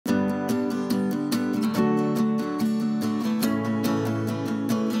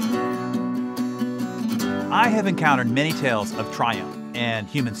I have encountered many tales of triumph and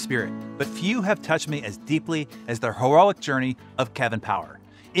human spirit, but few have touched me as deeply as the heroic journey of Kevin Power.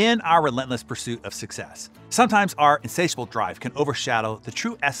 In our relentless pursuit of success, sometimes our insatiable drive can overshadow the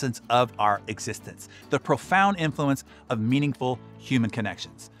true essence of our existence, the profound influence of meaningful human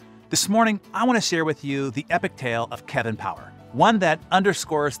connections. This morning, I want to share with you the epic tale of Kevin Power, one that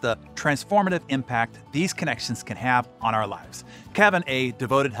underscores the transformative impact these connections can have on our lives. Kevin, a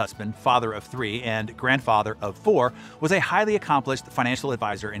devoted husband, father of 3, and grandfather of 4, was a highly accomplished financial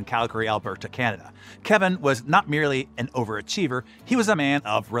advisor in Calgary, Alberta, Canada. Kevin was not merely an overachiever, he was a man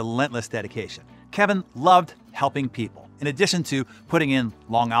of relentless dedication. Kevin loved helping people. In addition to putting in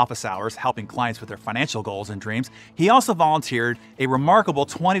long office hours helping clients with their financial goals and dreams, he also volunteered a remarkable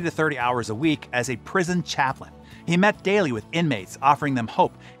 20 to 30 hours a week as a prison chaplain. He met daily with inmates, offering them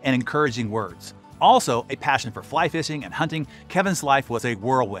hope and encouraging words. Also, a passion for fly fishing and hunting, Kevin's life was a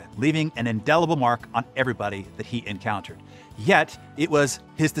whirlwind, leaving an indelible mark on everybody that he encountered. Yet, it was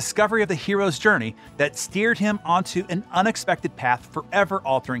his discovery of the hero's journey that steered him onto an unexpected path, forever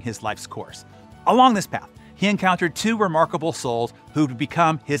altering his life's course. Along this path, he encountered 2 remarkable souls who would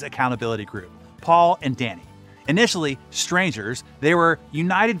become his accountability group, Paul and Danny. Initially strangers, they were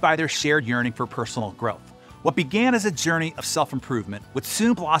united by their shared yearning for personal growth. What began as a journey of self-improvement would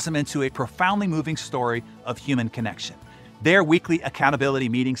soon blossom into a profoundly moving story of human connection. Their weekly accountability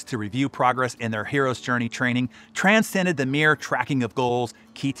meetings to review progress in their hero's journey training transcended the mere tracking of goals,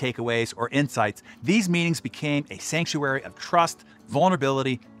 key takeaways, or insights. These meetings became a sanctuary of trust,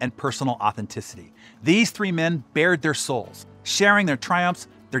 vulnerability, and personal authenticity. These 3 men bared their souls, sharing their triumphs,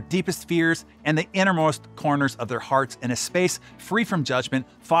 their deepest fears, and the innermost corners of their hearts in a space free from judgment,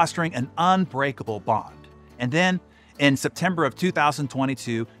 fostering an unbreakable bond. And then, in September of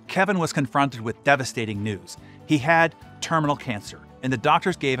 2022, Kevin was confronted with devastating news. He had terminal cancer, and the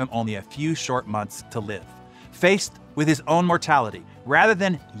doctors gave him only a few short months to live. Faced with his own mortality, rather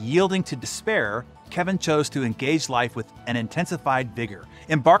than yielding to despair, Kevin chose to engage life with an intensified vigor,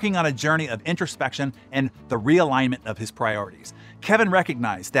 embarking on a journey of introspection and the realignment of his priorities. Kevin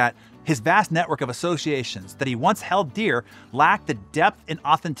recognized that his vast network of associations that he once held dear lacked the depth and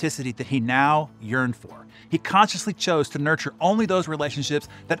authenticity that he now yearned for. He consciously chose to nurture only those relationships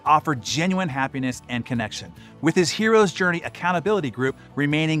that offered genuine happiness and connection, with his Hero's Journey accountability group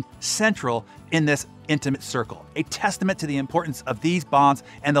remaining central in this intimate circle, a testament to the importance of these bonds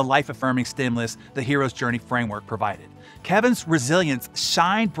and the life-affirming stimulus the Hero's Journey framework provided. Kevin's resilience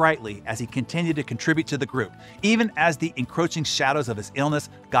shined brightly as he continued to contribute to the group, even as the encroaching shadows of his illness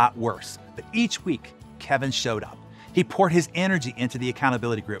got worse. But each week, Kevin showed up. He poured his energy into the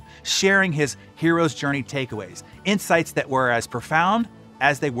accountability group, sharing his Hero's Journey takeaways, insights that were as profound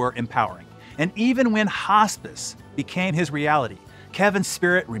as they were empowering. And even when hospice became his reality, Kevin's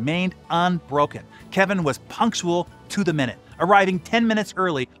spirit remained unbroken. Kevin was punctual to the minute, arriving 10 minutes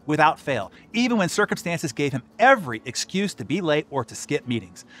early without fail, even when circumstances gave him every excuse to be late or to skip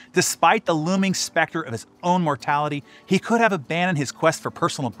meetings. Despite the looming specter of his own mortality, he could have abandoned his quest for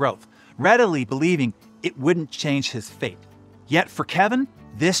personal growth, readily believing it wouldn't change his fate. Yet for Kevin,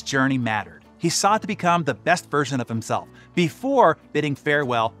 this journey mattered. He sought to become the best version of himself before bidding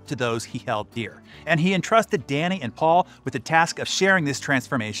farewell to those he held dear. And he entrusted Danny and Paul with the task of sharing this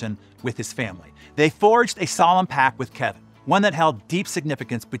transformation with his family. They forged a solemn pact with Kevin, one that held deep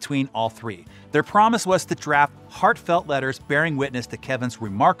significance between all 3. Their promise was to draft heartfelt letters bearing witness to Kevin's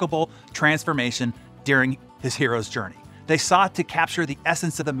remarkable transformation during his hero's journey. They sought to capture the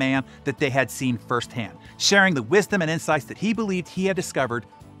essence of the man that they had seen firsthand, sharing the wisdom and insights that he believed he had discovered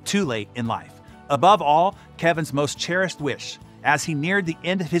too late in life. Above all, Kevin's most cherished wish, as he neared the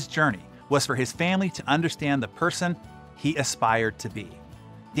end of his journey, was for his family to understand the person he aspired to be.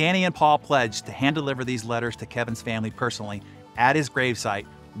 Danny and Paul pledged to hand-deliver these letters to Kevin's family personally at his gravesite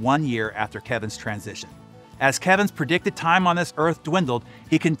 1 year after Kevin's transition. As Kevin's predicted time on this earth dwindled,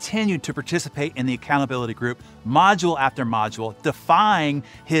 he continued to participate in the accountability group, module after module, defying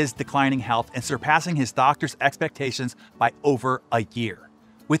his declining health and surpassing his doctor's expectations by over a year.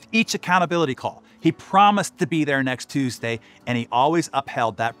 With each accountability call, he promised to be there next Tuesday, and he always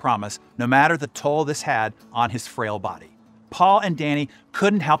upheld that promise, no matter the toll this had on his frail body. Paul and Danny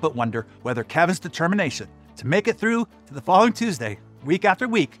couldn't help but wonder whether Kevin's determination to make it through to the following Tuesday, week after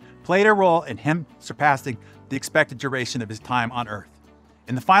week, played a role in him surpassing the expected duration of his time on Earth.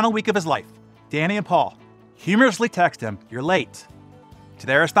 In the final week of his life, Danny and Paul humorously text him, "You're late." To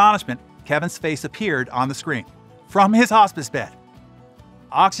their astonishment, Kevin's face appeared on the screen from his hospice bed,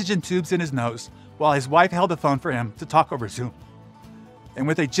 oxygen tubes in his nose, while his wife held the phone for him to talk over Zoom. And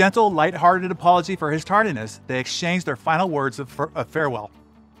with a gentle, light-hearted apology for his tardiness, they exchanged their final words of farewell.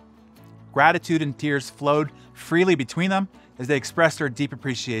 Gratitude and tears flowed freely between them as they expressed their deep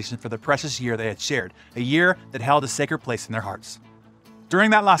appreciation for the precious year they had shared, a year that held a sacred place in their hearts. During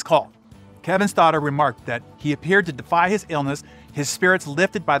that last call, Kevin's daughter remarked that he appeared to defy his illness, his spirits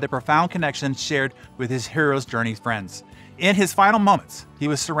lifted by the profound connection shared with his hero's journey friends. In his final moments, he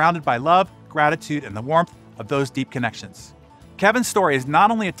was surrounded by love, gratitude, and the warmth of those deep connections. Kevin's story is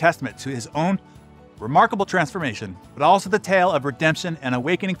not only a testament to his own remarkable transformation, but also the tale of redemption and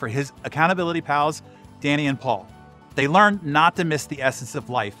awakening for his accountability pals, Danny and Paul. They learned not to miss the essence of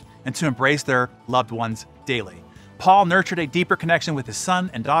life and to embrace their loved ones daily. Paul nurtured a deeper connection with his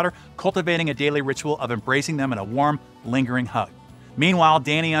son and daughter, cultivating a daily ritual of embracing them in a warm, lingering hug. Meanwhile,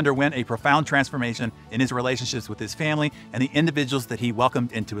 Danny underwent a profound transformation in his relationships with his family and the individuals that he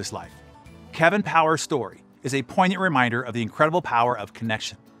welcomed into his life. Kevin Power's story is a poignant reminder of the incredible power of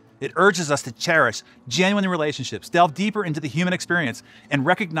connection. It urges us to cherish genuine relationships, delve deeper into the human experience, and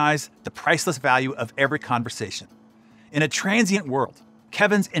recognize the priceless value of every conversation. In a transient world,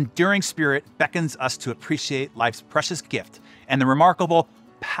 Kevin's enduring spirit beckons us to appreciate life's precious gift and the remarkable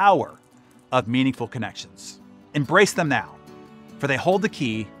power of meaningful connections. Embrace them now, for they hold the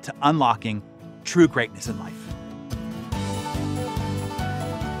key to unlocking true greatness in life.